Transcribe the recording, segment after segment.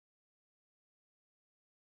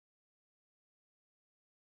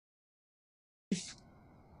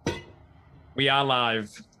We are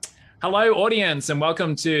live. Hello, audience, and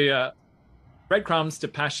welcome to Breadcrumbs to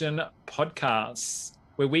Passion podcasts,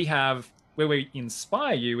 where we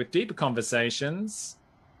inspire you with deeper conversations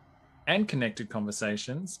and connected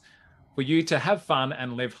conversations for you to have fun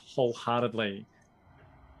and live wholeheartedly.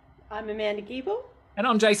 I'm Amanda Giebel. And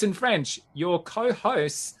I'm Jason French, your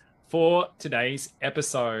co-host for today's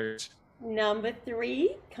episode. Number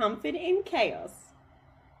 3, comfort in chaos.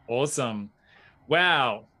 Awesome.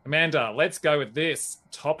 Wow. Amanda, let's go with this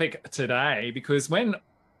topic today, because when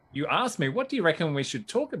you asked me, what do you reckon we should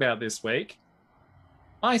talk about this week?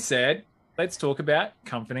 I said, let's talk about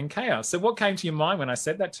comfort in chaos. So what came to your mind when I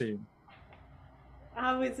said that to you?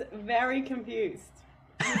 I was very confused.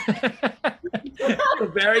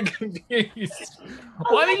 Very confused.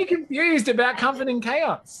 Why were you confused about comfort in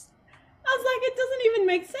chaos? I was like, it doesn't even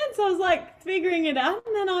make sense. I was like figuring it out.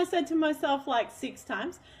 And then I said to myself like 6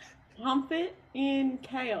 times, comfort in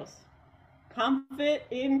chaos. Comfort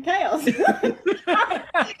in chaos. Comfort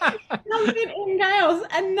in chaos.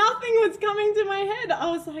 And nothing was coming to my head. I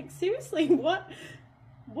was like, seriously, what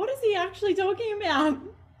is he actually talking about?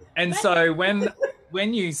 And so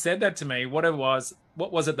when you said that to me, what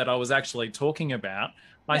was it that I was actually talking about?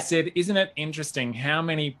 I said, isn't it interesting how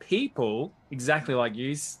many people, exactly like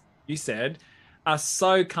you said, are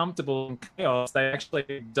so comfortable in chaos, they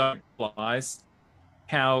actually don't realize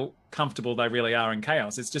how comfortable they really are in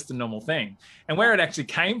chaos. It's just a normal thing. And where it actually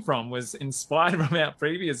came from was inspired from our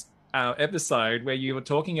previous episode where you were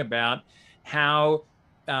talking about how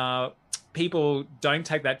people don't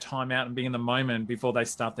take that time out and be in the moment before they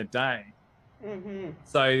start their day. Mm-hmm.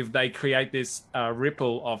 So they create this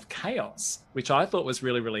ripple of chaos, which I thought was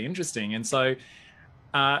really, really interesting. And so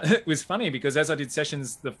it was funny because as I did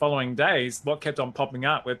sessions the following days, what kept on popping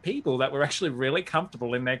up were people that were actually really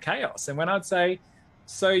comfortable in their chaos. And when I'd say,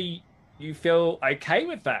 so you feel okay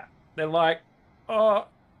with that? They're like,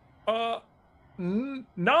 no,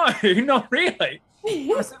 not really.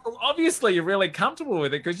 I said, well, obviously you're really comfortable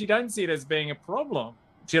with it because you don't see it as being a problem.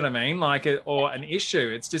 Do you know what I mean? Like, or an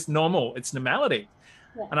issue. It's just normal. It's normality.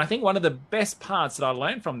 Yeah. And I think one of the best parts that I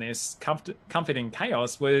learned from this comfort in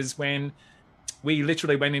chaos was when we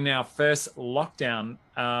literally went in our first lockdown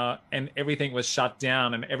and everything was shut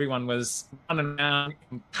down and everyone was running around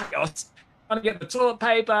in chaos, trying to get the toilet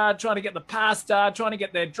paper, trying to get the pasta, trying to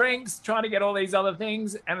get their drinks, trying to get all these other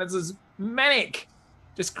things. And it was manic,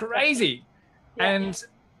 just crazy. Yeah. And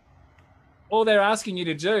all they're asking you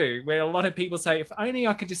to do, where a lot of people say, if only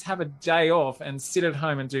I could just have a day off and sit at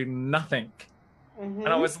home and do nothing. Mm-hmm. And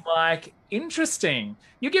I was like, interesting.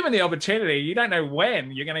 You're given the opportunity. You don't know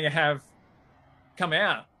when you're going to have come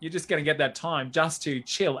out. You're just going to get that time just to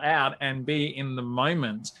chill out and be in the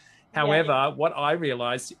moment. However, what I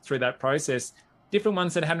realized through that process, different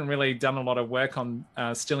ones that hadn't really done a lot of work on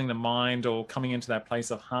stilling the mind or coming into that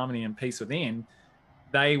place of harmony and peace within,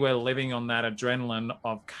 they were living on that adrenaline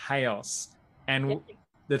of chaos. And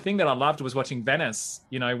the thing that I loved was watching Venice,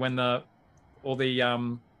 you know, when I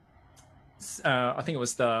think it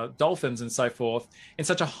was the dolphins and so forth, in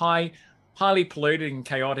such a highly polluted and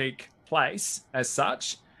chaotic place as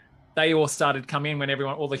such, they all started coming in when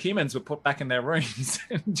all the humans were put back in their rooms.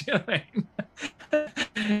 Do you know what I mean?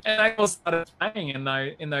 And they all started playing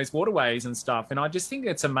in those waterways and stuff. And I just think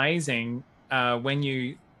it's amazing when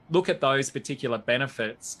you look at those particular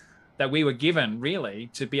benefits that we were given, really,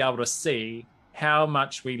 to be able to see how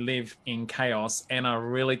much we live in chaos and are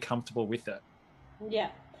really comfortable with it. Yeah.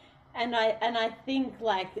 And I think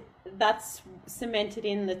like that's cemented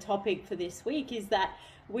in the topic for this week, is that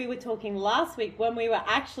we were talking last week when we were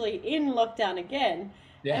actually in lockdown again,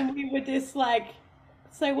 and we were just like,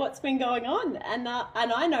 so what's been going on? And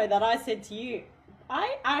I know that I said to you,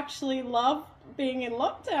 I actually love being in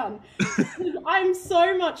lockdown. I'm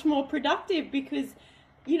so much more productive because,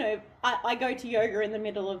 you know, I go to yoga in the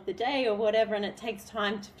middle of the day or whatever, and it takes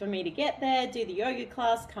time for me to get there, do the yoga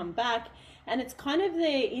class, come back. And it's kind of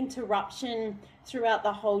the interruption throughout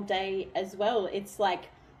the whole day as well. It's like,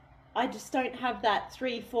 I just don't have that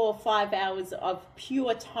 3, 4, 5 hours of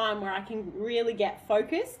pure time where I can really get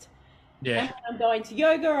focused. Yeah. And when I'm going to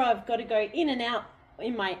yoga, or I've got to go in and out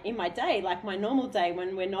in my day, like my normal day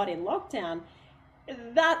when we're not in lockdown.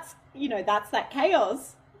 That's, you know, that's that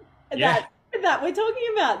chaos that we're talking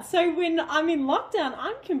about. So when I'm in lockdown,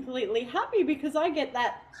 I'm completely happy because I get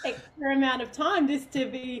that extra amount of time just to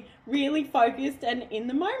be really focused and in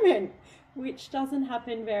the moment, which doesn't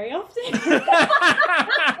happen very often.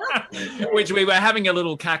 Which we were having a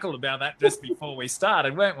little cackle about that just before we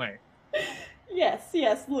started, weren't we? Yes.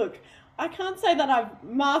 Look, I can't say that I've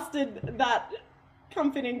mastered that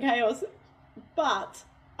comfort in chaos, but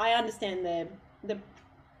I understand the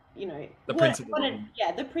you know, The principle.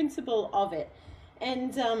 the principle of it.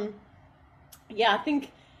 And yeah, I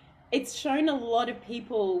think it's shown a lot of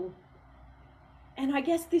people, and I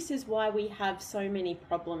guess this is why we have so many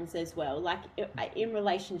problems as well, like in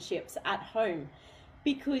relationships at home,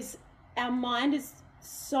 because our mind is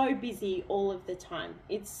so busy all of the time.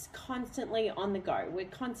 It's constantly on the go. We're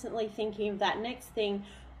constantly thinking of that next thing,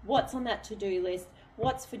 what's on that to-do list,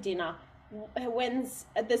 what's for dinner, when's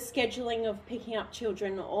the scheduling of picking up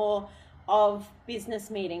children or of business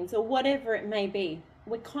meetings or whatever it may be.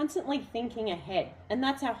 We're constantly thinking ahead, and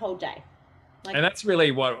that's our whole day. Like, and that's really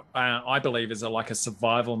what I believe is like a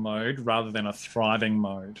survival mode rather than a thriving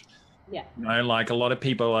mode. Yeah. You know, like a lot of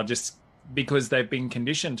people are just, because they've been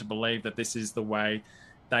conditioned to believe that this is the way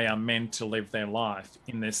they are meant to live their life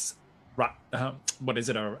in this, what is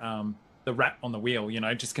it, the rat on the wheel, you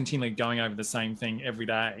know, just continually going over the same thing every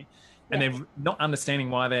day. And they're not understanding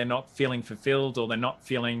why they're not feeling fulfilled, or they're not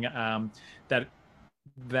feeling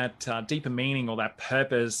that deeper meaning or that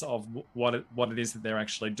purpose of what it is that they're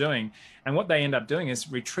actually doing. And what they end up doing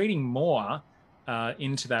is retreating more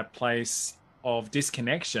into that place of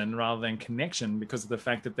disconnection rather than connection, because of the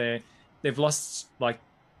fact that they've lost like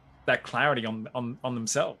that clarity on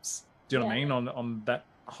themselves. Do you know what I mean? On that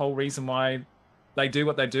whole reason why they do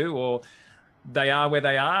what they do, or they are where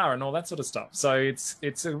they are, and all that sort of stuff. So it's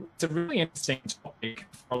a really interesting topic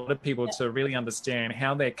for a lot of people to really understand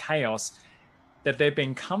how their chaos that they've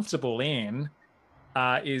been comfortable in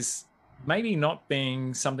is maybe not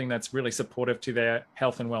being something that's really supportive to their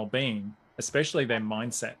health and well-being, especially their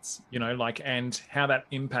mindsets, you know, like, and how that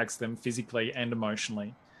impacts them physically and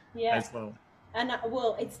emotionally as well. And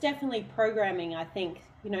well, it's definitely programming, I think.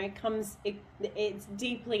 You know, it's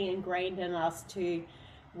deeply ingrained in us to,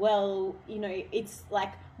 well, you know, it's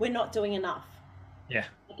like we're not doing enough. Yeah.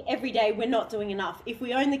 Like every day we're not doing enough. If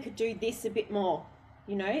we only could do this a bit more,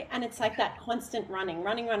 you know, and it's like that constant running.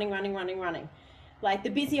 Like the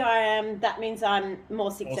busier I am, that means I'm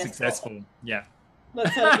more successful. Yeah.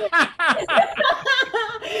 That's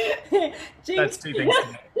two things.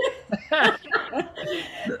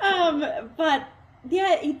 But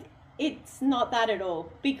yeah, it's not that at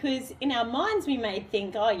all, because in our minds we may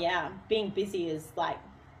think, oh yeah, being busy is like,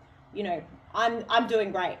 you know, I'm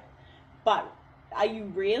doing great. But are you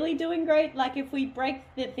really doing great? Like if we break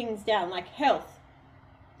the things down, like health,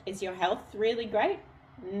 is your health really great?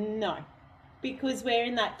 No, because we're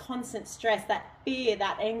in that constant stress, that fear,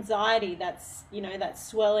 that anxiety, that's, you know, that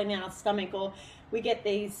swell in our stomach, or we get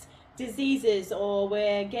these diseases, or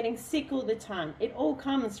we're getting sick all the time. It all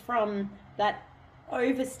comes from that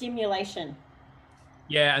overstimulation.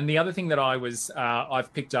 Yeah, and the other thing that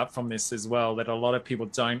I've picked up from this as well, that a lot of people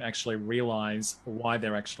don't actually realize why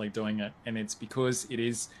they're actually doing it, and it's because it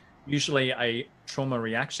is usually a trauma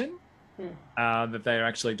reaction that they're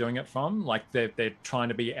actually doing it from. Like they're trying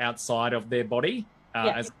to be outside of their body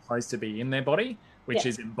as opposed to be in their body, which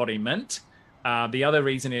is embodiment. The other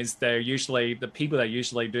reason is the people that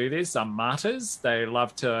usually do this are martyrs. They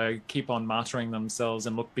love to keep on martyring themselves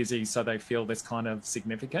and look busy so they feel this kind of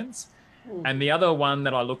significance. And the other one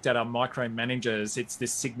that I looked at are micromanagers. It's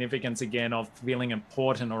this significance again of feeling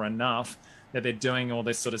important or enough, that they're doing all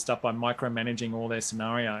this sort of stuff by micromanaging all their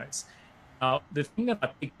scenarios. The thing that I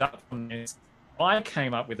picked up from this, I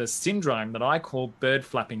came up with a syndrome that I call bird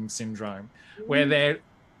flapping syndrome, where they're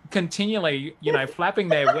continually, you know, flapping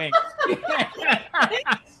their wings.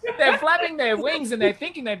 They're flapping their wings and they're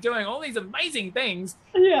thinking they're doing all these amazing things.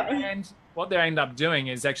 Yeah. And what they end up doing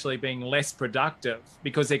is actually being less productive,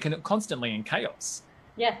 because they're constantly in chaos.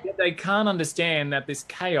 Yeah. They can't understand that this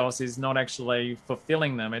chaos is not actually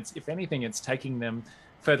fulfilling them. It's, if anything, it's taking them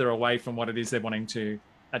further away from what it is they're wanting to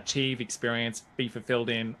achieve, experience, be fulfilled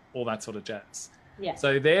in, all that sort of jazz. Yeah.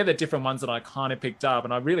 So they're the different ones that I kind of picked up.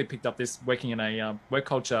 And I really picked up this working in a work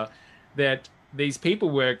culture, that these people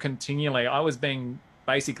were continually, I was being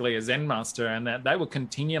basically a Zen master, and that they were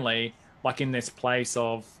continually like in this place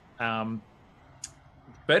of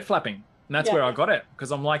bird flapping. And that's where I got it,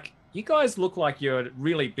 because I'm like, you guys look like you're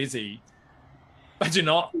really busy, but you're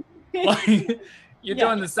not. Like, you're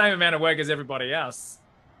doing the same amount of work as everybody else,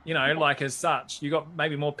 you know, like as such. You got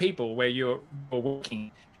maybe more people where you're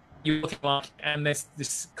working. You're looking like, and there's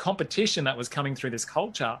this competition that was coming through this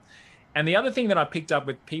culture. And the other thing that I picked up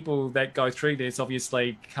with people that go through this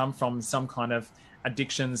obviously come from some kind of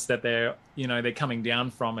addictions that they're coming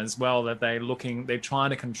down from as well, that they're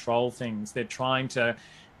trying to control things. They're trying to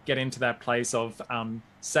get into that place of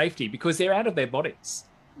safety, because they're out of their bodies.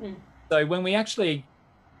 So when we actually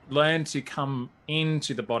learn to come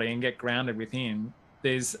into the body and get grounded within,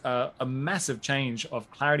 there's a massive change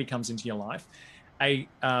of clarity comes into your life. A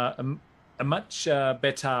a much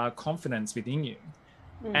better confidence within you.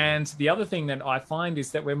 And the other thing that I find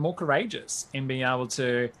is that we're more courageous in being able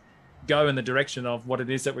to go in the direction of what it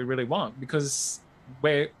is that we really want, because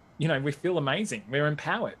we feel amazing. We're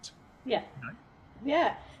empowered. Yeah.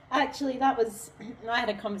 Yeah. Actually, I had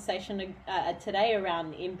a conversation today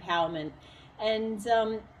around empowerment. And,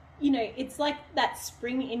 it's like that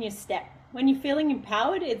spring in your step. When you're feeling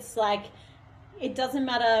empowered, it's like, it doesn't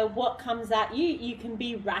matter what comes at you. You can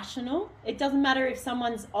be rational. It doesn't matter if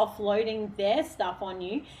someone's offloading their stuff on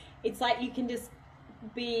you. It's like you can just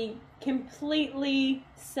be completely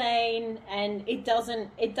sane, and it doesn't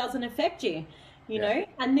affect you, you know?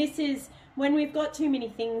 And this is when we've got too many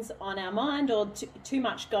things on our mind, or too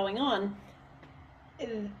much going on.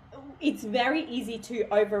 It's very easy to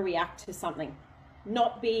overreact to something,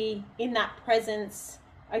 not be in that presence.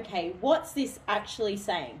 Okay, what's this actually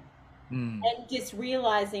saying? And just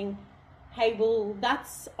realizing, hey, well,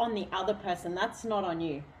 that's on the other person. That's not on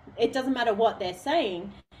you. It doesn't matter what they're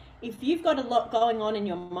saying. If you've got a lot going on in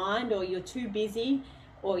your mind, or you're too busy,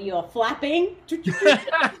 or you're flapping.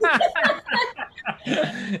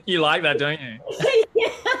 You like that, don't you?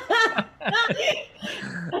 Yeah.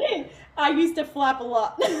 I used to flap a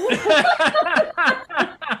lot.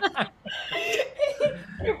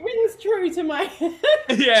 It rings true to my...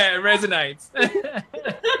 Yeah, it resonates.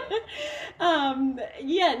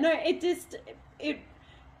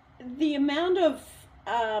 The amount of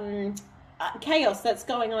chaos that's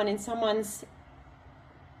going on in someone's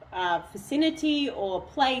vicinity or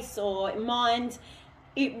place or mind,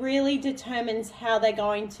 it really determines how they're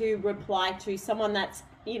going to reply to someone that's,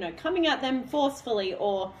 coming at them forcefully,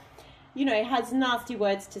 or, has nasty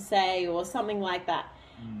words to say or something like that.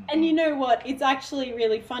 And you know what? It's actually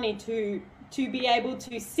really funny to be able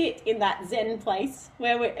to sit in that Zen place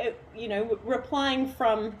where we're, replying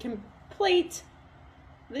from complete,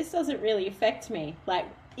 this doesn't really affect me. Like,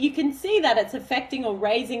 you can see that it's affecting or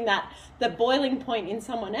raising the boiling point in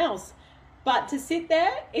someone else. But to sit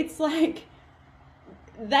there, it's like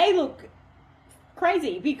they look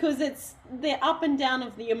crazy, because it's the up and down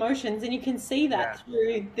of the emotions, and you can see that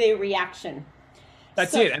through their reaction.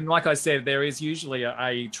 That's it. And like I said, there is usually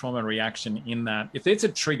a trauma reaction in that. If it's a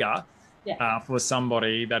trigger for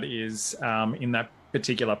somebody that is in that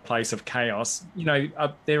particular place of chaos,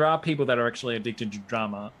 there are people that are actually addicted to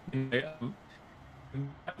drama. I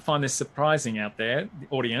find this surprising out there, the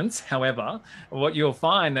audience. However, what you'll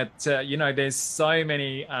find that, there's so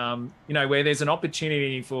many, where there's an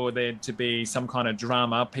opportunity for there to be some kind of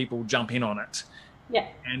drama, people jump in on it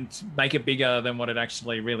and make it bigger than what it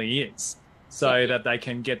actually really is. So that they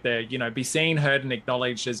can get there, be seen, heard, and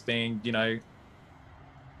acknowledged as being,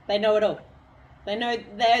 they know it all. They know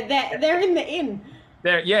they're in the in.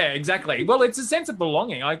 Yeah, exactly. Well, it's a sense of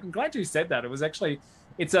belonging. I'm glad you said that. It was actually,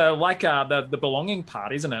 it's like the belonging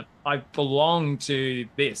part, isn't it? I belong to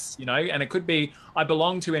this, and it could be I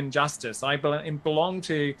belong to injustice. I belong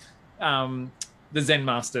to the Zen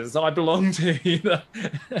masters. I belong to the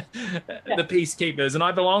peacekeepers, and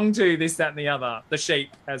I belong to this, that, and the other. The sheep,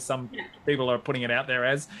 as some people are putting it out there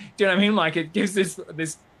as. Do you know what I mean? Like, it gives this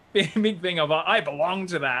big thing of I belong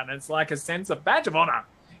to that, and it's like a sense of badge of honor.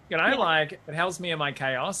 Like, it helps me in my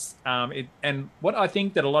chaos. And what I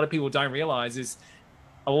think that a lot of people don't realize is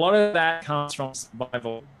a lot of that comes from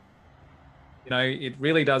survival. It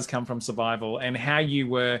really does come from survival, and how you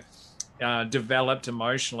were developed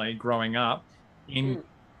emotionally growing up in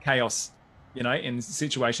chaos, in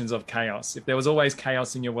situations of chaos. If there was always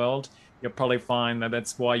chaos in your world, you'll probably find that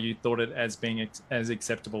that's why you thought it as being as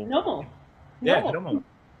acceptable. Normal. Yeah, normal.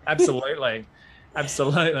 Absolutely.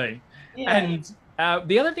 Absolutely. Yeah. And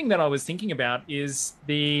the other thing that I was thinking about is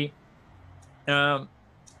the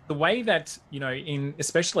way that,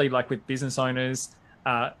 especially like with business owners,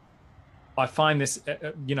 I find this,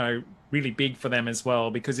 really big for them as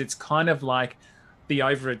well, because it's kind of like the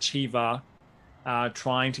overachiever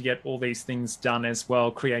trying to get all these things done as well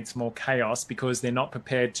creates more chaos, because they're not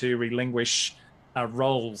prepared to relinquish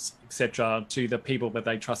roles, etc., to the people that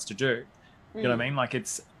they trust to do. You know what I mean? Like,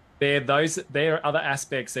 there are other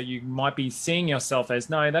aspects that you might be seeing yourself as,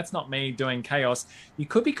 no, that's not me doing chaos. You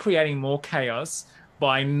could be creating more chaos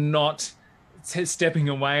by not stepping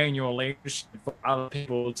away in your leadership for other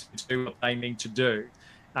people to do what they need to do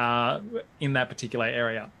in that particular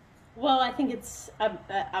area. Well, I think it's a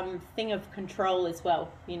thing of control as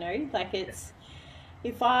well. Like, it's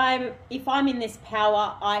if I'm in this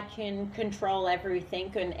power, I can control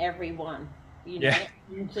everything and everyone. Yeah.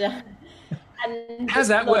 And how's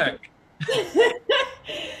that work?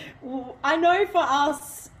 I know for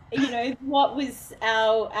us, what was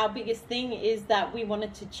our biggest thing is that we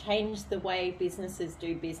wanted to change the way businesses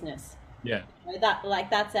do business. Yeah. That, like,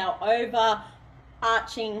 that's our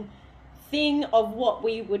overarching thing of what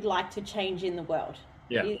we would like to change in the world,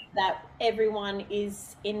 Yeah. is that everyone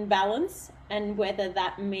is in balance, and whether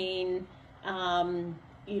that mean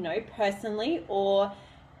personally, or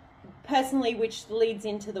personally, which leads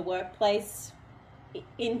into the workplace,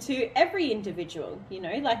 into every individual,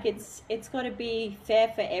 like it's got to be fair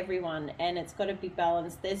for everyone, and it's got to be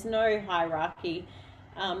balanced. There's no hierarchy.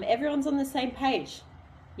 Everyone's on the same page.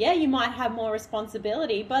 Yeah, you might have more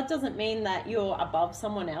responsibility, but it doesn't mean that you're above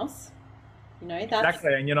someone else. That's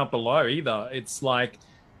Exactly, and you're not below either. It's like,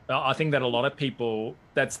 I think that a lot of people,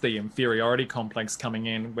 that's the inferiority complex coming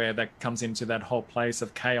in, where that comes into that whole place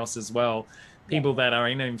of chaos as well. People that are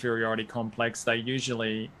in an inferiority complex, they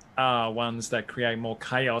usually are ones that create more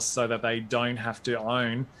chaos so that they don't have to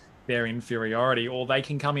own their inferiority, or they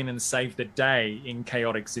can come in and save the day in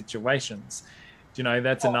chaotic situations.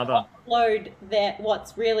 That's another upload that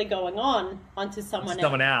what's really going on onto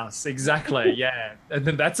someone else. Exactly. Yeah. And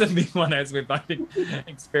that's a big one, as we've both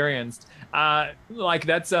experienced. Like,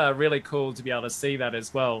 that's really cool to be able to see that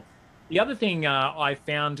as well. The other thing I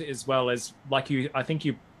found as well is, like, I think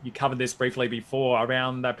you covered this briefly before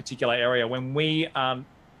around that particular area. When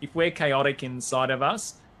if we're chaotic inside of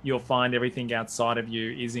us, you'll find everything outside of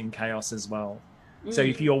you is in chaos as well. So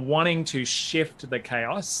if you're wanting to shift the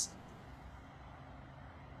chaos,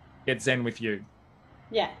 get zen with you.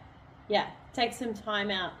 Yeah, take some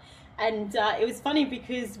time out. And it was funny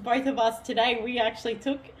because both of us today, we actually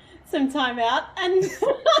took some time out and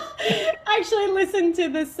actually listened to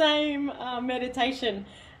the same meditation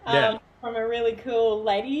from a really cool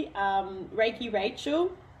lady, Reiki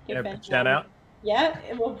Rachel. Shout out. Yeah,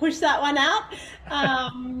 we'll push that one out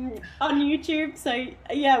on YouTube. So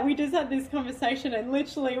yeah, we just had this conversation, and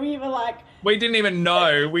literally we were like, we didn't even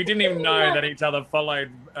know that each other followed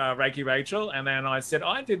Reiki Rachel. And then I said,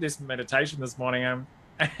 I did this meditation this morning, and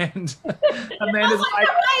Amanda's like,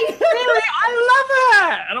 really, I love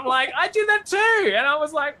it. And I'm like, I do that too. And I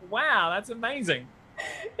was like, wow, that's amazing.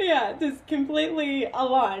 Yeah, just completely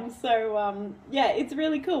aligned. So yeah, it's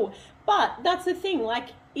really cool. But that's the thing, like,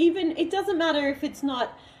 even it doesn't matter if it's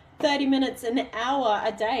not 30 minutes, an hour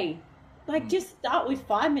a day. Like, just start with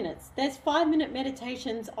 5 minutes. There's 5-minute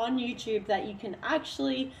meditations on YouTube that you can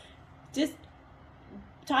actually just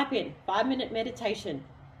type in 5-minute meditation.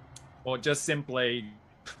 Or just simply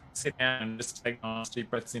sit down and just take nice deep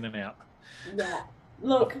breaths in and out. Yeah.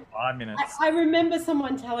 Look, 5 minutes. I remember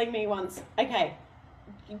someone telling me once, okay,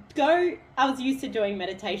 I was used to doing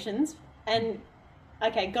meditations, and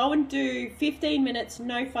okay, go and do 15 minutes,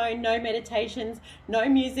 no phone, no meditations, no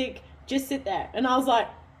music, just sit there. And I was like,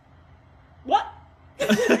 what?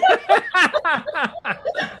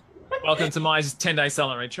 Welcome to my 10-day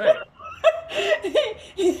silent retreat.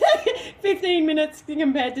 15 minutes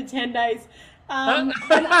compared to 10 days. And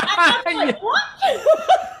I'm like, what?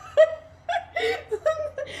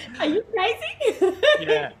 Are you crazy?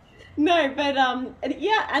 Yeah. No, but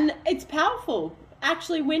yeah, and it's powerful.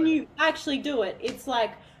 Actually, when you actually do it, it's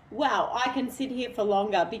like, wow, I can sit here for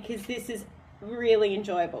longer because this is really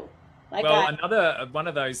enjoyable. Like, well, another one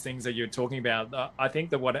of those things that you're talking about, I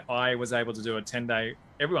think that what I was able to do a 10-day,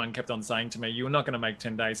 everyone kept on saying to me, you're not going to make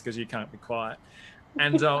 10 days because you can't be quiet.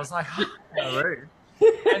 And I was like, oh, rude.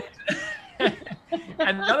 And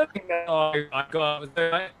another thing that I got was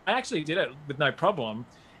I actually did it with no problem.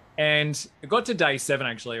 And it got to day 7,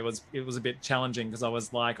 actually. It was a bit challenging because I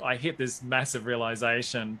was like, I hit this massive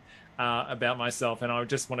realization about myself, and I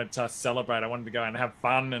just wanted to celebrate. I wanted to go and have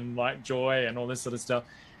fun and like joy and all this sort of stuff.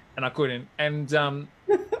 And I couldn't. And so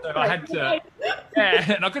I had to,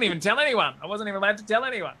 yeah, and I couldn't even tell anyone. I wasn't even allowed to tell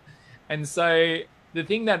anyone. And so the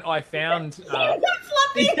thing that I found, the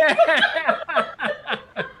thing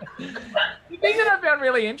that I found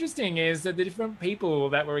really interesting is that the different people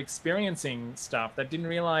that were experiencing stuff that didn't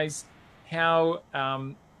realize how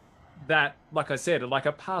that, like I said, like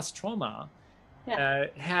a past trauma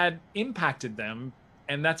had impacted them.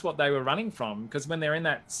 And that's what they were running from, because when they're in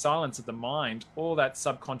that silence of the mind, all that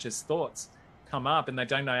subconscious thoughts come up, and they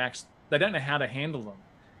don't know how to handle them.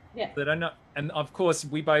 Yeah. They don't know. And of course,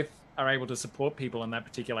 we both are able to support people in that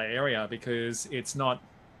particular area, because it's not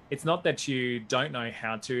that you don't know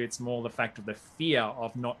how to, it's more the fact of the fear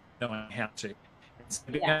of not knowing how to. It's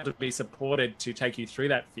being able to be supported to take you through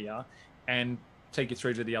that fear and take you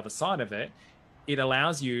through to the other side of it. It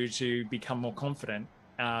allows you to become more confident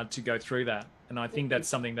to go through that. And I think that's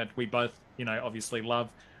something that we both, obviously love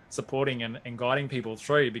supporting and guiding people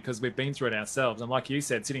through, because we've been through it ourselves. And like you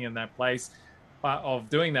said, sitting in that place of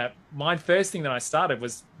doing that, my first thing that I started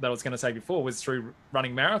was, that I was going to say before, was through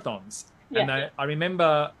running marathons. Yeah. And I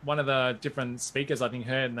remember one of the different speakers I think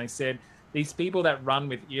heard, and they said, these people that run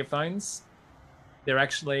with earphones, they're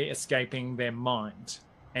actually escaping their mind.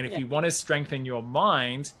 And if you want to strengthen your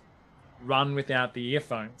mind, run without the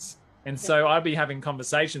earphones. And so I'd be having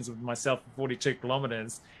conversations with myself for 42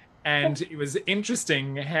 kilometers. And it was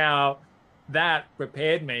interesting how that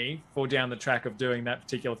prepared me for down the track of doing that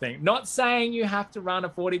particular thing. Not saying you have to run a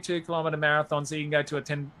 42-kilometer marathon so you can go to a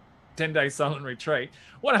 10-day silent retreat.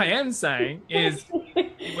 What I am saying is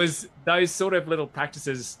it was those sort of little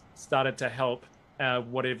practices started to help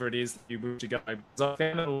whatever it is that you wish to go. Because I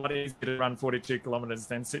found it a lot easier to run 42 kilometers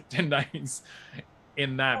than sit 10 days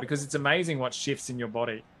in that, because it's amazing what shifts in your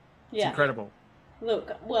body. It's incredible.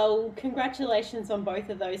 Look, well, congratulations on both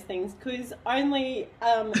of those things, because only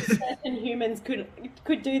certain humans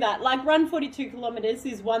could do that. Like, run 42 kilometers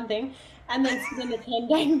is one thing, and then sit in a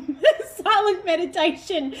 10-day silent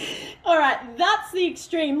meditation. All right, that's the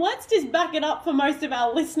extreme. Let's just back it up for most of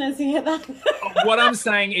our listeners here. What I'm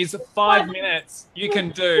saying is 5 minutes you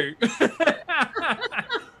can do.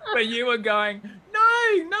 But you were going, no,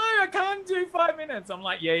 I can't do 5 minutes. I'm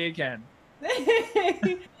like, yeah, you can.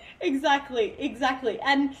 Exactly.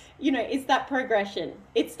 And, you know, it's that progression.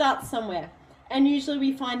 It starts somewhere. And usually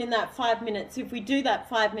we find in that 5 minutes, if we do that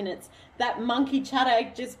 5 minutes, that monkey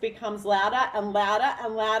chatter just becomes louder and louder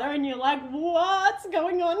and louder. And you're like, what's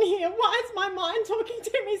going on here? Why is my mind talking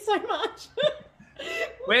to me so much?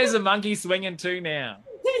 Where's the monkey swinging to now?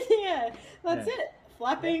 Yeah, that's it.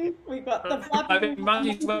 Flapping. We've got the flapping.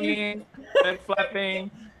 Monkey swinging,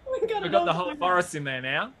 flapping. We've got the whole forest in there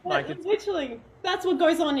now. Like, it's literally, that's what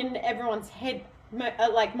goes on in everyone's head,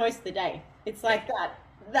 like, most of the day. It's like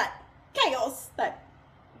that chaos.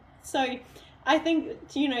 So I think,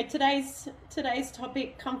 you know, today's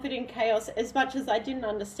topic, comfort in chaos, as much as I didn't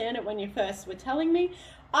understand it when you first were telling me,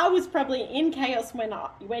 I was probably in chaos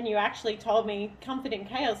when you actually told me comfort in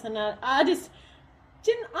chaos, and I just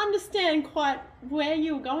didn't understand quite where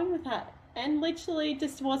you were going with that, and literally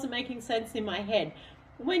just wasn't making sense in my head.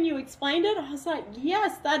 When you explained it, I was like,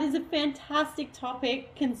 yes, that is a fantastic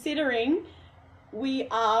topic, considering we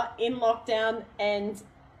are in lockdown and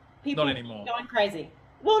people are going crazy.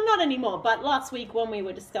 Well, not anymore, but last week when we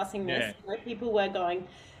were discussing this, you know, people were going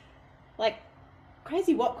like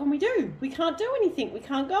crazy. What can we do? We can't do anything. We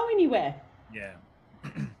can't go anywhere. Yeah.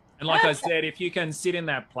 And like I said, if you can sit in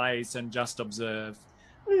that place and just observe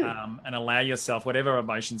and allow yourself, whatever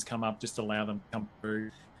emotions come up, just allow them to come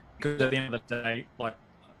through. Because at the end of the day, like,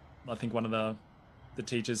 I think one of the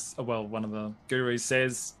teachers, well, one of the gurus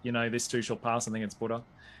says, you know, this too shall pass. I think it's Buddha.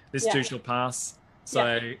 This too shall pass.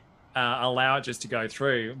 So allow it just to go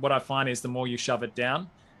through. What I find is the more you shove it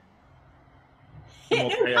down, the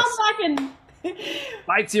more chaos. Come back and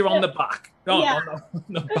bites you on the butt. On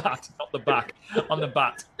the butt, not the buck. On the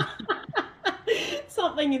butt.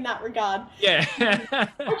 Something in that regard. Yeah.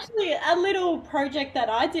 Actually, a little project that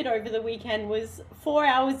I did over the weekend was 4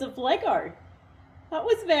 hours of Lego. That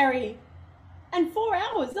was and 4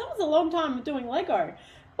 hours, that was a long time of doing Lego.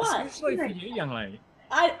 But especially for you, young lady.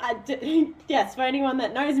 Yes, for anyone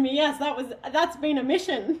that knows me, yes, that's been a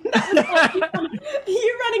mission.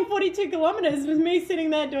 You running 42 kilometers with me sitting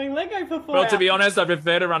there doing Lego for 4 hours. Well, to be honest, I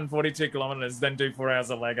prefer to run 42 kilometers than do 4 hours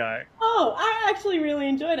of Lego. Oh, I actually really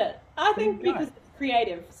enjoyed it. I think because it's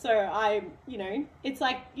creative. So it's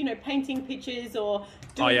like, you know, painting pictures or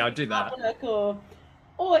doing I do that. Artwork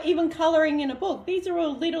or even coloring in a book. These are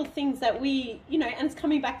all little things that we, you know, and it's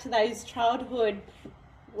coming back to those childhood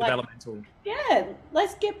developmental. Yeah,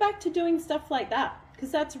 let's get back to doing stuff like that,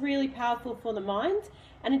 because that's really powerful for the mind,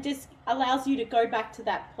 and it just allows you to go back to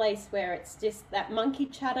that place where it's just that monkey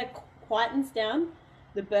chatter quietens down,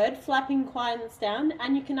 the bird flapping quietens down,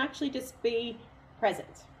 and you can actually just be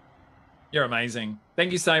present. You're amazing.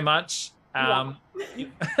 Thank you so much. Right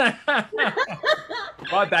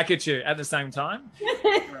back at you at the same time.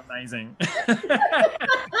 You're amazing.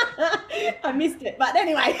 I missed it, but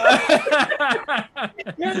anyway.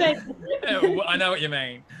 You're amazing. I know what you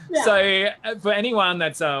mean. Yeah. So for anyone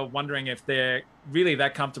that's wondering if they're really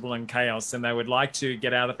that comfortable in chaos and they would like to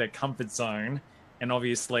get out of their comfort zone and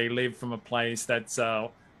obviously live from a place that's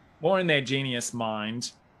more in their genius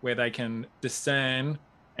mind, where they can discern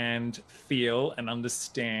and feel and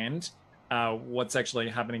understand what's actually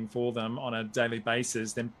happening for them on a daily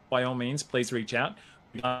basis, then by all means, please reach out.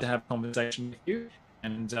 We'd love to have a conversation with you,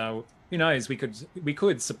 and who knows, we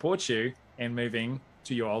could support you in moving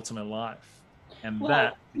to your ultimate life. And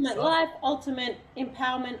ultimate life, ultimate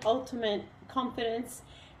empowerment, ultimate confidence,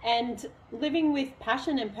 and living with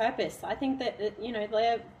passion and purpose. I think that, you know,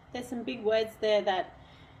 there's some big words there that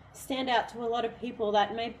stand out to a lot of people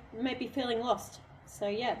that may be feeling lost. So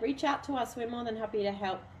yeah, reach out to us. We're more than happy to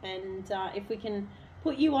help. And if we can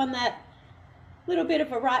put you on that little bit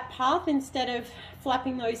of a right path instead of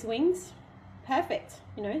flapping those wings, perfect.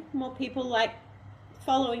 You know, more people like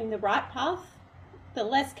following the right path, the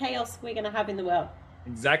less chaos we're going to have in the world.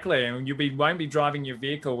 Exactly. And won't be driving your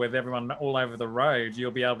vehicle with everyone all over the road.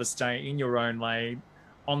 You'll be able to stay in your own lane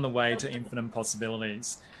on the way to infinite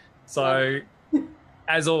possibilities. So,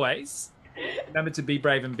 as always, remember to be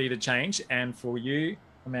brave and be the change. And for you,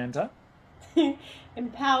 Amanda,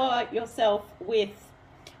 empower yourself with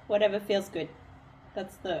whatever feels good.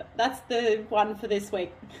 That's the one for this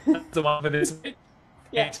week. That's the one for this week.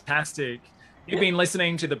 Yeah. Fantastic. You've been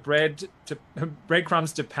listening to the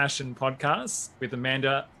Breadcrumbs to Passion podcast with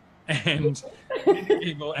Amanda and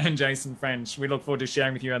Eagle and Jason French. We look forward to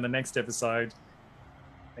sharing with you on the next episode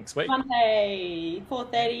next week. Monday,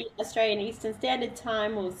 4:30 Australian Eastern Standard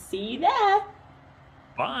Time. We'll see you there.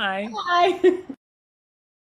 Bye. Bye.